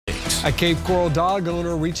A Cape Coral dog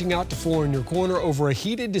owner reaching out to 4 in Your Corner over a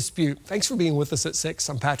heated dispute. Thanks for being with us at 6.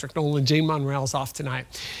 I'm Patrick Nolan. Jane Monreal's off tonight.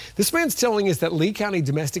 This man's telling us that Lee County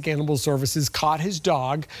Domestic Animal Services caught his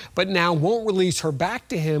dog, but now won't release her back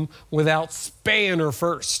to him without spaying her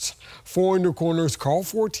first. 4 in Your Corner's Carl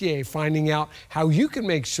Fortier finding out how you can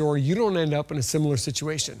make sure you don't end up in a similar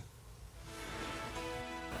situation.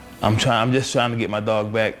 I'm just trying to get my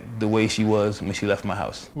dog back the way she was when she left my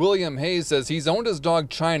house. William Hayes says he's owned his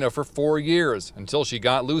dog China for 4 years until she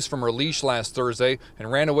got loose from her leash last Thursday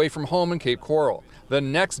and ran away from home in Cape Coral. The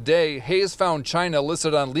next day, Hayes found China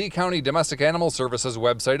listed on Lee County Domestic Animal Services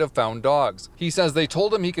website of found dogs. He says they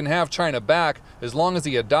told him he can have China back as long as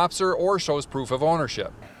he adopts her or shows proof of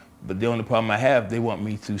ownership. But the only problem I have, they want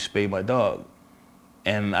me to spay my dog,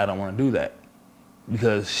 and I don't want to do that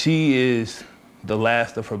because she is the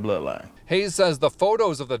last of her bloodline. Hayes says the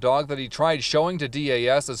photos of the dog that he tried showing to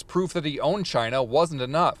DAS as proof that he owned China wasn't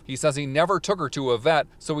enough. He says he never took her to a vet,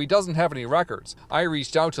 so he doesn't have any records. I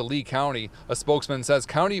reached out to Lee County. A spokesman says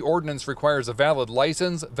county ordinance requires a valid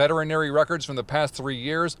license, veterinary records from the past 3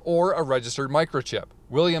 years, or a registered microchip.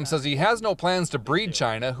 William says he has no plans to breed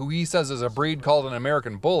China, who he says is a breed called an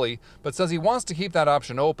American Bully, but says he wants to keep that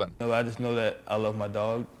option open. I just know that I love my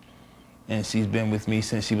dog, and she's been with me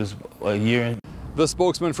since she was a year. The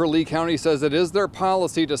spokesman for Lee County says it is their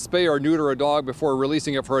policy to spay or neuter a dog before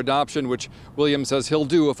releasing it for adoption, which William says he'll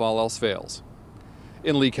do if all else fails.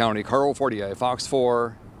 In Lee County, Carl Fortier, Fox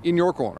 4, in your corner.